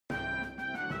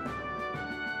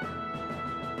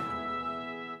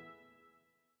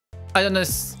ありがとうござ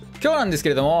います。今日なんですけ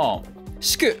れども、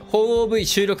祝ホウオウ V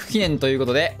収録記念というこ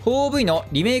とで、ホウオウ V の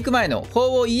リメイク前のホウ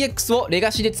オウ EX をレガ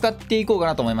シーで使っていこうか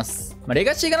なと思います。レ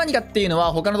ガシーが何かっていうの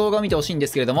は他の動画を見てほしいんで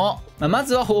すけれども、ま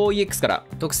ずはホウオウ EX から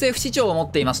特性不死鳥を持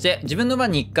っていまして、自分の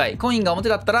番に1回コインが表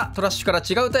だったらトラッシュから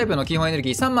違うタイプの基本エネル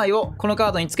ギー3枚をこのカ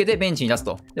ードにつけてベンチに出す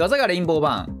と。で、技がレインボー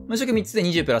バーン、無色3つで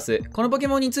20プラス、このポケ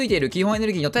モンについている基本エネ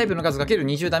ルギーのタイプの数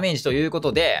 ×20 ダメージというこ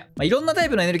とで、いろんなタイ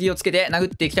プのエネルギーをつけて殴っ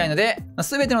ていきたいので、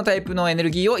全てのタイプのエネル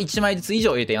ギーを1枚ずつ以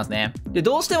上入れていますね。で、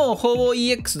どうしてもホウオウ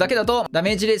EX だけだとダ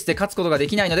メージレースで勝つことがで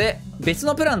きないので、別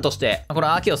のプランとしてこ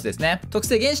のアーケオスですね、特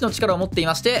性原子の力を持ってい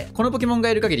まして、このポケモンが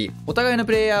いる限りお互いの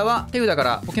プレイヤーは手札か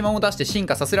らポケモンを出して進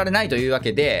化させられないというわ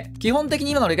けで、基本的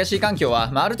に今のレガシー環境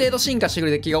は、ある程度進化してく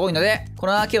るデッキが多いので、こ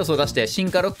のアーケオスを出して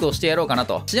進化ロックをしてやろうかな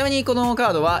と。ちなみにこのカ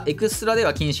ードはエクストラで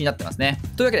は禁止になってますね。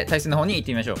というわけで対戦の方に行っ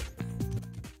てみましょう。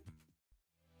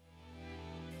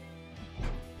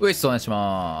ウエストお願いし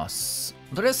ます。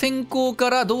とりあえず先行か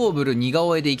らドーブル似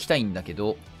顔絵で行きたいんだけ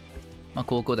ど、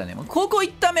高校だよね。高校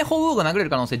1ターン目ホウオウが殴れる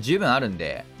可能性十分あるん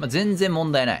で、全然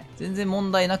問題ない。全然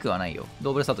問題なくはないよ。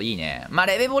ドーブルスタートいいね。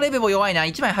レベボ弱いな。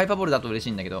1枚ハイパーボールだと嬉し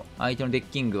いんだけど。相手のデッ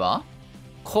キングは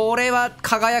これは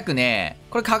輝くね。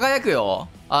これ輝くよ。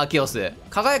アーケオス。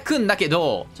輝くんだけ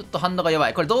ど、ちょっとハンドが弱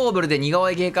い。これドーブルで似顔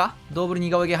絵ゲーか？ドーブル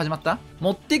似顔絵ゲー始まった？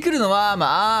持ってくるのは、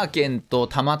アーケンと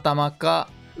たまたまか。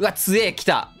うわ、強え、来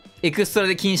た。エクストラ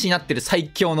で禁止になってる最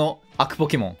強の悪ポ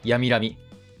ケモン。闇ラミ。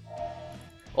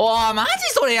おー、マジ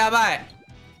それやばい。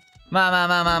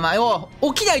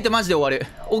起きないとマジで終わる。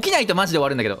起きないとマジで終わ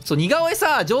るんだけど。そう、似顔絵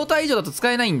さ、状態以上だと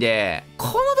使えないんで、こ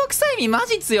の毒催眠マ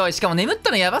ジ強い。しかも眠っ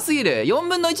たのやばすぎる。4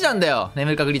分の1なんだよ、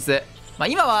眠る確率。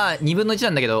今は2分の1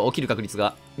なんだけど、起きる確率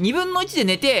が。2分の1で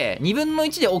寝て、2分の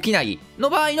1で起きない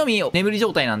の場合のみ眠り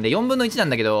状態なんで、4分の1な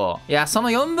んだけど、いや、その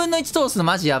4分の1通すの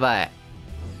マジやばい。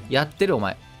やってる、お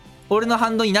前。俺のハ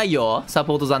ンドにないよ、サ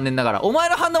ポート残念ながら。お前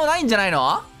のハンドもないんじゃない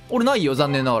の？俺ないよ、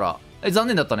残念ながら。残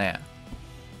念だったね。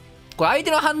これ相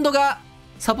手のハンドが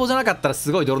サポじゃなかったらす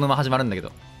ごい泥沼始まるんだけ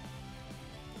ど。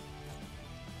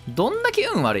どんだけ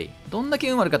運悪い？どんだけ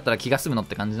運悪かったら気が済むのっ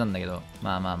て感じなんだけど。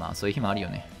そういう日もあるよ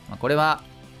ね。これは、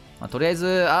とりあえ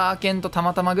ずアーケンとた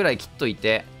またまぐらい切っとい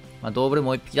て、ドーブル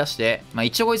もう一匹出して、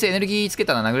一応こいつエネルギーつけ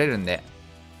たら殴れるんで、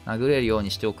殴れるよう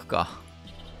にしておくか。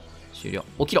終了。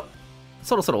起きろ。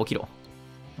そろそろ起きろ。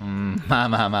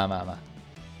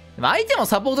相手も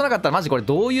サポートなかったらマジこれ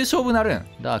どういう勝負になるん？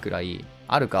ダークライ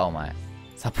あるかお前。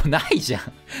サポないじゃ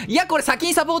ん。いやこれ先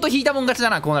にサポート引いたもん勝ち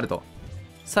だな、こうなると。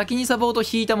先にサポート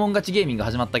引いたもん勝ちゲーミング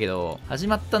始まった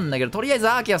んだけど、とりあえず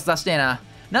アーケアス出してえな。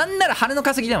なんなら羽の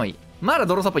化石でもいい。まだ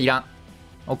泥サポいらん。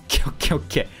オッケ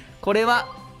ー。これは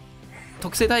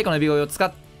特性太鼓の指声を使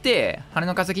って羽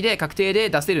の化石で確定で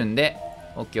出せるんで、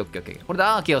オッケー。これで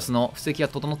アーケオスの布石が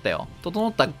整ったよ。整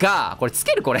ったが、これつ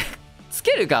けるこれ。つ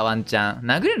けるかワンチャン。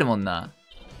殴れるもんな。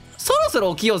そろそ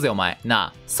ろ起きようぜお前。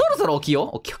なあ。そろそろ起きよ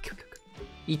う。オッケー。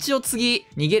一応次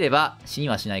逃げれば死に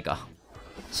はしないか。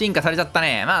進化されちゃった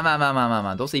ね。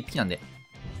どうせ1匹なんで。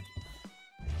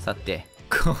さて、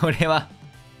これは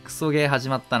クソゲー始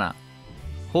まったな。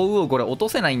ホウオウこれ落と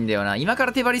せないんだよな。今か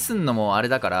ら手張りすんのもあれ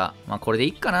だから、これでい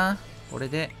っかな。これ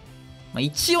で。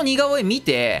一応似顔絵見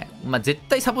て、絶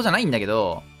対サポじゃないんだけ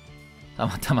ど、た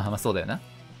またまそうだよな。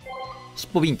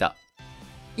尻尾ビンタ。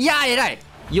いやー偉い。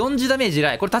40ダメージ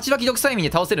偉い。これ立ち脇毒催眠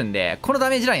で倒せるんで、このダ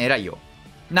メージライン偉いよ。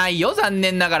ないよ残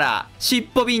念ながら。尻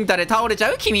尾ビンタで倒れち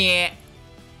ゃう君。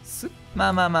も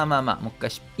う一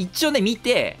回一応ね見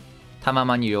て、た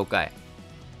まに了解。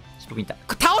尻尾ビンタ。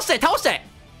これ倒したい。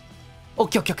オッ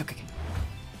ケ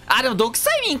ー。でも毒催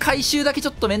眠回収だけち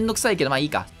ょっとめんどくさいけど、いい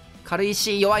か。軽い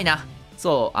し弱いな。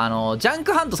そう、ジャン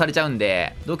クハントされちゃうん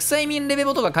で、毒催眠レベ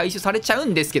ボとか回収されちゃう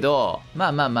んですけど、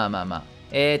相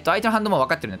手のハンドも分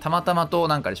かってるね。たまたまと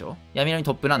なんかでしょ、闇のに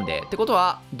トップなんで。ってこと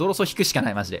は、ドロソ引くしか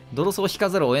ない、マジで。ドロソを引か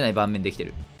ざるを得ない盤面できて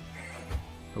る。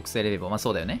特性レベボ。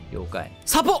そうだよね。了解。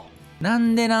サポな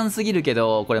んでなんすぎるけ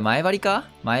ど、これ前張りか？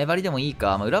前張りでもいい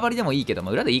か。裏張りでもいいけど、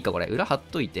裏でいいか、これ。裏張っ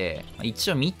といて、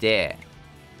一応見て、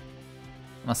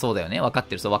そうだよね。分かっ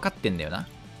てる。そう、分かってんだよな。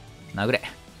殴れ。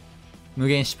無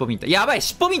限尻尾ビンタ。やばい、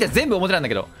尻尾ビンタ全部表なんだ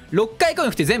けど。6回コイン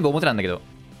振って全部表なんだけど。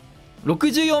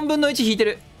64分の1引いて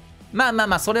る。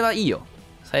それはいいよ。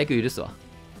最悪許すわ。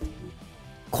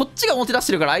こっちが表出し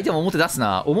てるから相手も表出す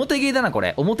な。表ゲーだな、こ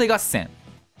れ。表合戦。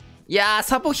いやー、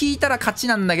サポ引いたら勝ち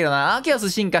なんだけどな。アーケオス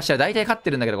進化したら大体勝って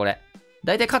るんだけど、これ。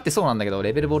大体勝ってそうなんだけど、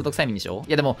レベルボール毒催眠でしょ。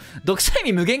いやでも、毒催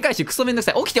眠無限回収クソめんどく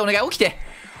さい。起きてお願い、起きて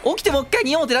もう一回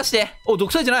2表出して。お、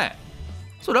毒催じゃない。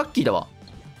それラッキーだわ。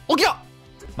起きろ。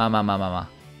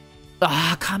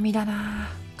神だな。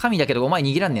神だけどお前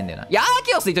逃げらんねえんだよな。いや、アー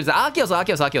ケオス言ってるやつ。アーケオス。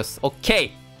オッケ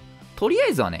ー。とりあ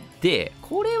えずはね。で、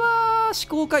これは試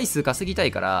行回数稼ぎたい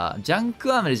から、ジャン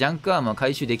クアームでジャンクアームは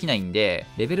回収できないんで、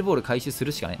レベルボール回収す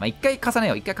るしかない。まあ、1回重ね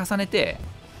よう。1回重ねて、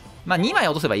まあ、2枚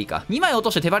落とせばいいか。2枚落と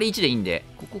して手張り1でいいんで、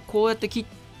こここうやって切っ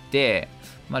て、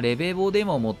まあ、レベボで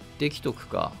も持ってきとく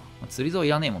か。まあ、釣り竿い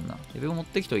らねえもんな。レベボ持っ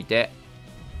てきといて、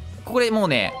これもう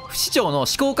ね、不死鳥の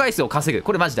試行回数を稼ぐ。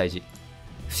これマジ大事。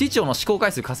不死鳥の試行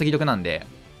回数稼ぎ得なんで、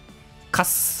カ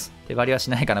ス。手張りはし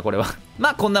ないかな、これは。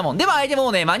まあ、こんなもん。でも相手も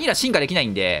うね、マニュラ進化できない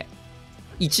んで、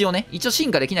一応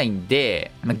進化できないん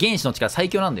で、まあ、原子の力最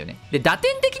強なんだよね。で、打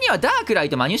点的にはダークライ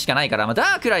とマニュしかないから、まあ、ダ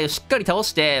ークライをしっかり倒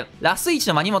して、ラス1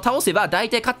のマニュも倒せば大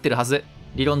体勝ってるはず。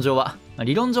理論上は。まあ、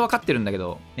理論上は勝ってるんだけ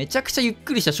ど、めちゃくちゃゆっ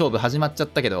くりした勝負始まっちゃっ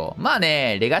たけど、まあ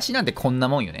ね、レガシーなんてこんな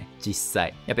もんよね。実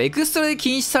際。やっぱエクストラで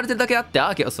禁止されてるだけあって、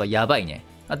アーケオスはやばいね。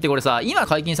だってこれさ、今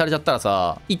解禁されちゃったら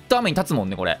さ、一旦雨に立つもん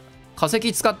ね、これ。化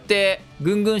石使って、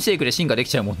ぐんぐんシェイクで進化でき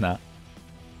ちゃうもんな。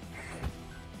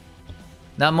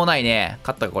なんもないね。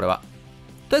勝ったか、これは。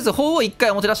とりあえず、鳳凰1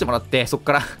回表出してもらって、そっ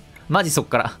から。マジそっ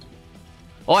から。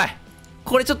おい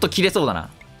これちょっと切れそうだな。は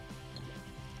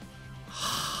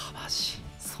あ、マジ。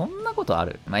そんなことあ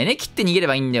る？まあ、エネ切って逃げれ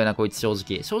ばいいんだよな、こいつ正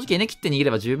直。正直エネ切って逃げ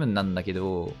れば十分なんだけ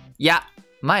ど。いや、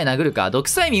前殴るか。毒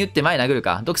催眠打って前殴る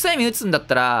か。毒催眠打つんだっ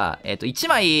たら、1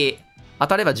枚当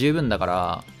たれば十分だか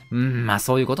ら、まあ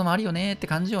そういうこともあるよねって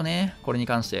感じよね。これに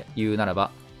関して言うなら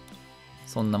ば。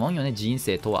そんなもんよね、人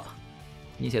生とは。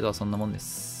人生とはそんなもんで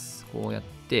す。こうやっ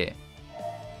て、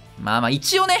まあ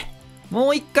一応ね、も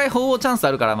う一回鳳凰チャンス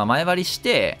あるから、まあ前張りし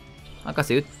て、博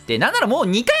士打って、なんならもう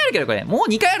2回あるけどこれ。もう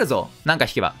2回あるぞ。なんか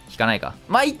引けば。引かないか。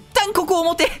まあ一旦ここ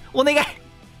表、お願い。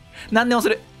何でもす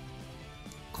る。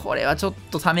これはちょっ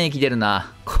とため息出る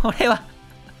な。これは。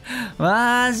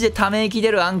マジでため息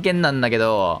出る案件なんだけ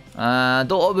ど、ド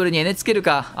ーブルにエネつける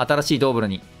か。新しいドーブル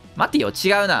に。待ってよ、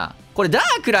違うな。これダ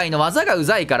ークライの技がう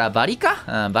ざいからバリ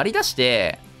か、バリ出し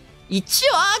て、一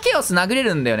応アーケオス殴れ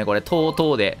るんだよね、これ。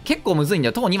等で。結構むずいんだ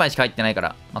よ。等2枚しか入ってないか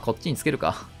ら。まあ、こっちにつける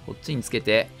か。こっちにつけ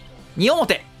て。2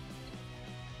表。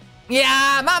いや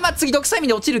ー、まあ次、毒催眠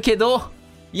で落ちるけど。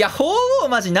いや、鳳凰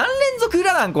マジ何連続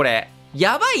裏なんこれ。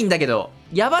やばいんだけど。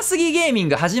やばすぎゲーミン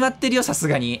グ始まってるよ、さす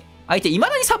がに。相手、未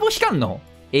だにサポ引かんの？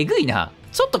えぐいな。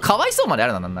ちょっとかわいそうまであ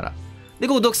るな、なんなら。で、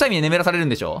ここ毒催眠で眠らされるん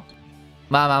でしょ？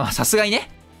まあ、さすがにね。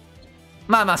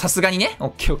さすがにね。オッ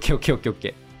ケ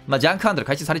ー。まあ、ジャンクハンドル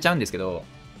回収されちゃうんですけど。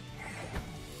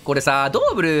これさ、ド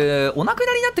ーブル、お亡く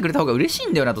なりになってくれた方が嬉しい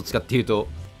んだよな、どっちかっていうと。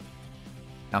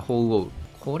ホウオウ。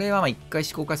これはまあ、一回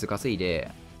試行回数稼いで。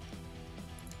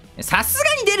さす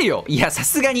がに出るよ。いや、さ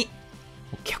すがに。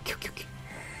オッケー。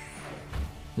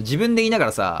自分で言いなが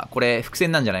らさ、これ伏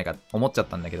線なんじゃないかって思っちゃっ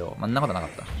たんだけど、まあ、んなことなかっ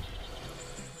た。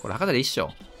これ博多で一緒。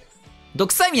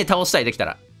毒催眠で倒したい、できた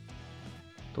ら。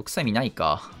毒催眠ない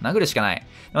か。殴るしかない。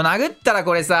でも殴ったら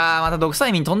これさ、また毒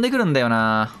催眠飛んでくるんだよ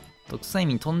な。毒催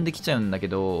眠飛んできちゃうんだけ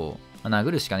ど、まあ、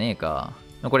殴るしかねえか。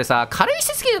これさ、軽いし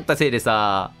つけだったせいで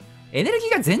さ、エネルギ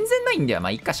ーが全然ないんだよ。ま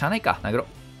あ、いっか、しゃあないか。殴ろう。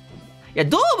いや、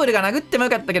ドーブルが殴ってもよ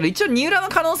かったけど、一応ニューラの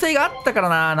可能性があったから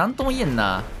な。なんとも言えん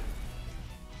な。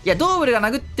いや、ドーブルが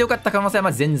殴ってよかった可能性は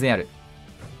まず全然ある。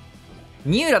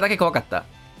ニューラだけ怖かった。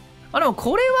まあでも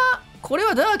これ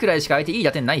はダークライしか相手いい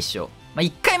打点ないっしょ。まあ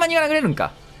一回マニュが殴れるん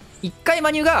か。一回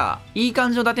マニュがいい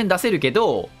感じの打点出せるけ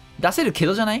どじ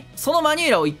ゃない？そのマニュ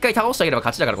ーラを一回倒してあげれば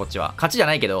勝ちだからこっちは。勝ちじゃ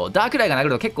ないけど、ダークライが殴る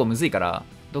と結構むずいから、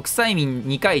毒催眠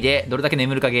2回でどれだけ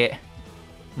眠るかゲ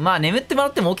ー。まあ眠ってもら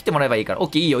っても起きてもらえばいいから。オッ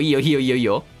ケー、いい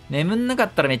よ。眠んなか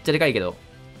ったらめっちゃでかいけど。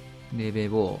レベ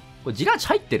ボー。これジラーチ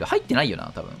入ってる？入ってないよ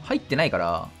な、多分。入ってないか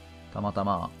ら、たまた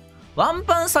ま。ワン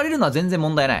パンされるのは全然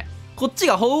問題ない。こっち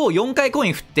が鳳凰4回コイ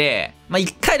ン振って、まあ、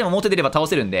1回でも表出れば倒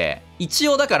せるんで、一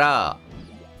応だから、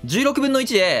16分の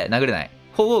1で殴れない。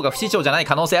鳳凰が不死鳥じゃない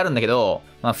可能性あるんだけど、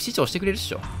まあ、不死鳥してくれるっ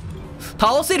しょ。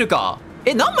倒せるか？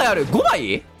何枚ある？ 5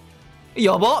 枚？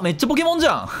やば、めっちゃポケモンじ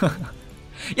ゃん。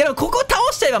いや、でもここ倒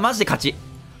しちゃえばマジで勝ち。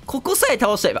ここさえ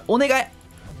倒しちゃえば、お願い。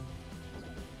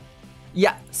い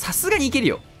や、さすがにいける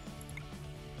よ。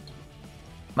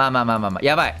まあ、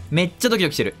やばい。めっちゃドキド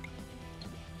キしてる。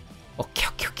オッケ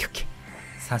ー。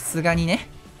さすがにね。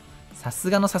さす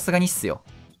がにっすよ。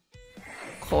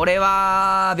これ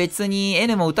は、別に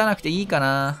N も打たなくていいか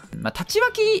な。まあ、立ち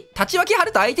脇張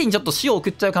ると相手にちょっと塩を送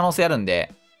っちゃう可能性あるん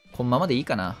で、このままでいい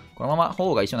かな。このまま、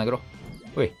鳳凰が一緒に殴ろ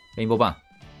う。おい、レインボーバ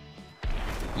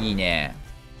ーン。いいね。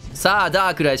さあ、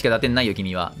ダークライしか打点ないよ、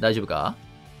君は。大丈夫か？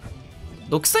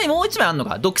毒催もう1枚あんの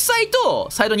か。毒催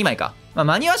とサイド2枚か。まあ、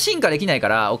マニュは進化できないか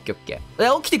ら、オッケ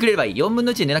ー。起きてくれればいい。4分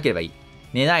の1で寝なければいい。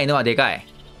寝ないのはでかい。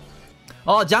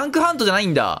ジャンクハントじゃない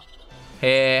んだ。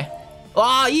へえ。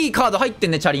いいカード入って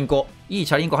んね、チャリンコ。いい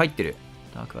チャリンコ入ってる。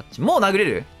ダークバッチ。もう殴れ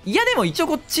る？いやでも一応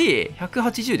こっち、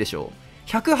180でしょ。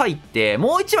100入って、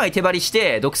もう1枚手張りし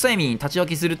て、毒催眠立ち分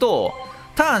けすると、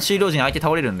ターン終了時に相手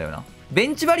倒れるんだよな。ベ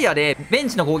ンチバリアで、ベン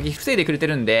チの攻撃防いでくれて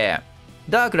るんで、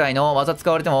ダークライの技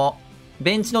使われても、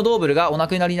ベンチのドーブルがお亡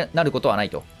くなりになることはない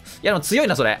と。いやでも強い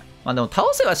な、それ。まあでも倒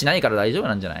せはしないから大丈夫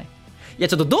なんじゃない？いや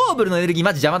ちょっとドーブルのエネルギー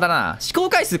マジ邪魔だな。思考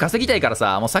回数稼ぎたいから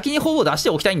さ、もう先にほぼ出して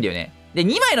おきたいんだよね。で、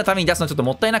2枚のために出すのちょっと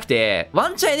もったいなくて、ワ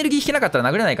ンチャンエネルギー引けなかったら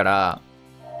殴れないから、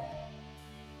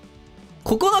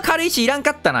ここの軽石いらん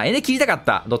かったな。エネ切りたかっ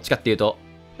た。どっちかっていうと。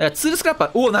だからツールスクラッパ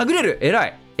ー、おお、殴れる。偉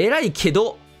い。偉いけ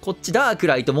ど、こっちダーク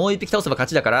ライトもう一匹倒せば勝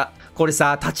ちだから、これ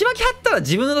さ、立ち分け張ったら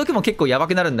自分の毒も結構やば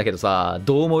くなるんだけどさ、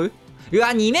どう思う？うわ、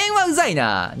2面はうざい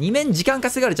な。2面時間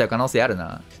稼がれちゃう可能性ある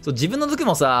な。そう、自分の毒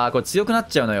もさ、これ強くなっ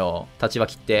ちゃうのよ。立ち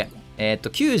分けって。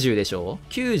90でしょ？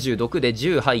 90 毒で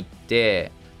10入っ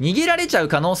て、逃げられちゃう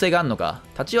可能性があるのか。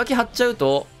立ち分け張っちゃう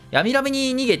と、闇ラメ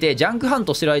に逃げてジャンクハン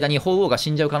トしてる間にホウオウが死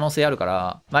んじゃう可能性あるか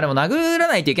ら、まあでも殴ら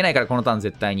ないといけないから、このターン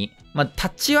絶対に。まあ、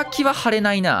立ち分けは張れ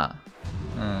ないな。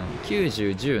うん、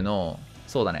90、10の、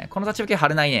そうだね。この立ち分け張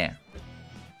れないね。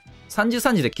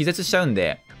30、30で気絶しちゃうん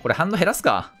で、これハンド減らす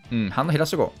か。うん、ハンド減ら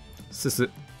しとこう。ス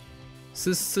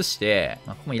ッして、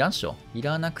まあ、ここもいらんっしょ。い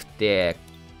らなくて、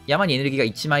山にエネルギーが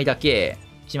1枚だ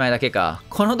けか。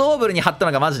このドーブルに貼った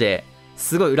のがマジで、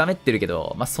すごい恨めってるけ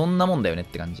ど、まあそんなもんだよねっ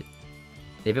て感じ。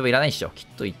レベルいらないっしょ。切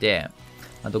っといて、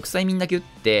まあ、毒催眠だけ打っ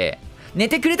て、寝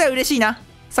てくれたら嬉しいな。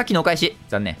さっきのお返し。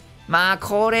残念。まあ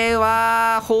これ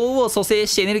は、鳳凰蘇生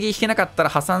してエネルギー引けなかったら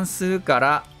破産するか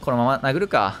ら、このまま殴る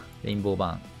か。レインボー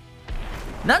バー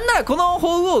ン。なんならこの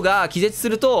鳳凰が気絶す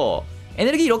ると、エ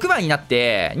ネルギー6倍になっ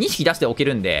て2匹出しておけ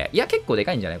るんで、いや結構で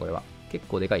かいんじゃないこれは。結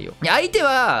構でかいよ。いや相手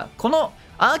は、この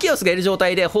アーケオスがいる状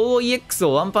態で Ho-Oh-EX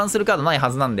をワンパンするカードない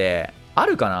はずなんで、あ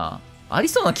るかな？あり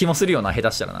そうな気もするよな、下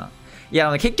手したらな。い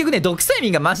や、結局ね、毒催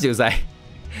眠がマジでうざい。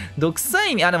毒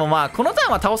催眠、でもまあ、このター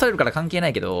ンは倒されるから関係な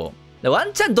いけど、ワ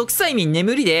ンチャン毒催眠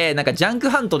眠りで、なんかジャンク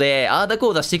ハントでアーダコ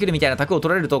ーダしてくるみたいな卓を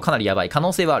取られるとかなりやばい。可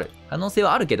能性はある。可能性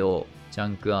はあるけど、ジャ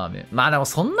ンクアーム。まあでも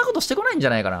そんなことしてこないんじゃ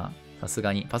ないかな。さす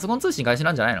がに。パソコン通信開始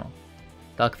なんじゃないの？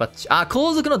ダークパッチ。あ、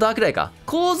後続のダークライか。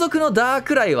後続のダー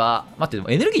クライは、待って、でも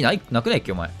エネルギーなくないっ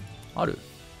けお前。ある？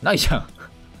ないじゃん。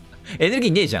エネルギ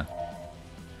ーねえじゃん。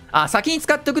あ、先に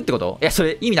使っておくってこと？いや、そ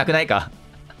れ意味なくないか。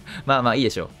まあまあいいで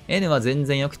しょう。N は全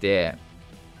然良くて。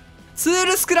ツー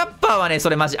ルスクラッパーはね、そ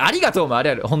れマジ、ありがとうもあ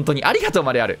れある。本当に。ありがとう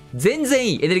もあれある。全然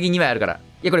いい。エネルギー2枚あるから。い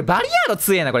や、これバリアード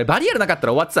強えな。これバリアードなかった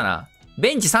ら終わってたな。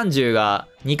ベンチ30が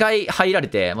2回入られ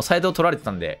て、もうサイドを取られて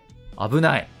たんで。危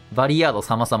ない。バリアード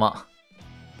様々。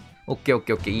オッケーオッ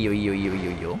ケーオッケー。いいよいいよいいよいい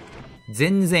よいいよ。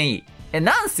全然いい。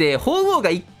なんせ、鳳凰が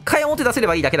1回表出せれ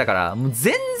ばいいだけだから、もう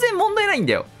全然問題ないん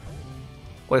だよ。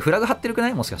これフラグ張ってるくな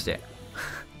い？もしかして。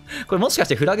これもしかし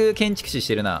てフラグ建築士し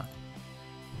てるな。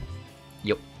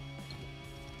よっ。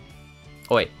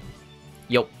おい。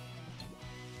よっ。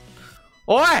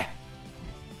おい！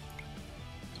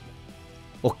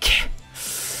オッケ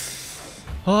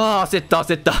ー。ああ、焦った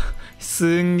焦った。す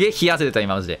んげえ冷や汗出た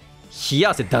今マジで。冷や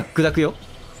汗ダックダクよ。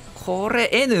これ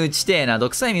N 打ちてえな。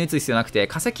毒催眠打つ必要なくて、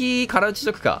化石から打ち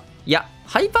とくか。いや、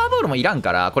ハイパーボールもいらん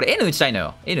から、これ N 打ちたいの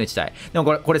よ。N 打ちたい。で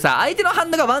もこれさ、相手のハ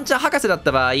ンドがワンチャン博士だっ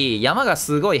た場合、山が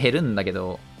すごい減るんだけ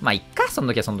ど、まあ、いっか、その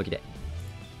時はその時で。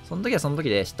その時はその時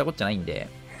で知ったこっちゃないんで、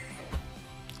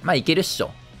まあ、いけるっし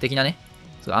ょ。的なね。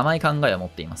そう甘い考えを持っ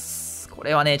ています。こ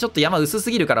れはね、ちょっと山薄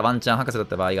すぎるから、ワンチャン博士だっ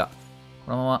た場合が。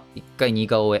このまま、一回2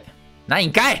顔へ。ない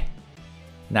んかい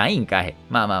ないんかい。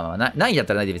まあまあまあ、ないだっ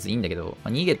たらないで別にいいんだけど、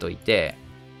まあ、逃げといて、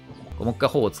もう一回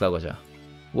砲を使うか、じゃあ。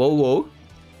ウォウウォウ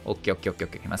オッケーオッケーオッケーオ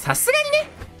ッケー。まあさすがに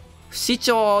ね、不死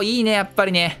鳥いいね、やっぱ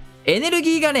りね。エネル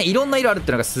ギーがね、いろんな色あるっ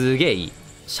てのがすげえいい。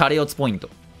シャレオツポイント。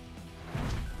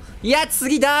いや、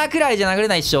次ダークライじゃ殴れ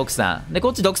ないっしょ、奥さん。で、こ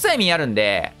っち毒催眠あるん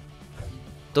で、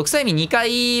毒催眠2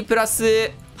回プラ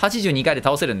ス82回で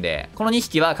倒せるんで、この2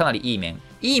匹はかなりいい面。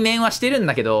いい面はしてるん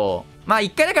だけど、まあ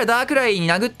1回だからダークライに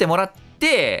殴ってもらっ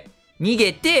て、逃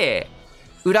げて、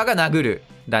裏が殴る。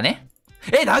だね。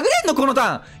殴れんのこのタ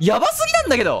ーンやばすぎなん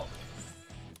だけど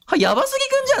やばす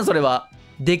ぎくんじゃん、それは。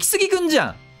できすぎくんじ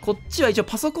ゃん。こっちは一応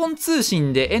パソコン通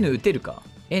信で N 打てるか？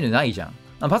 N ないじゃん。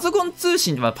パソコン通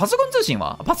信、パソコン通信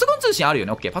あるよ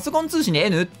ね。オッケー。パソコン通信で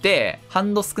N 打って、ハ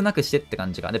ンド少なくしてって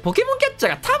感じか。で、ポケモンキャッチャ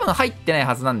ーが多分入ってない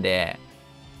はずなんで、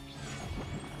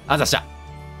あざっしゃ。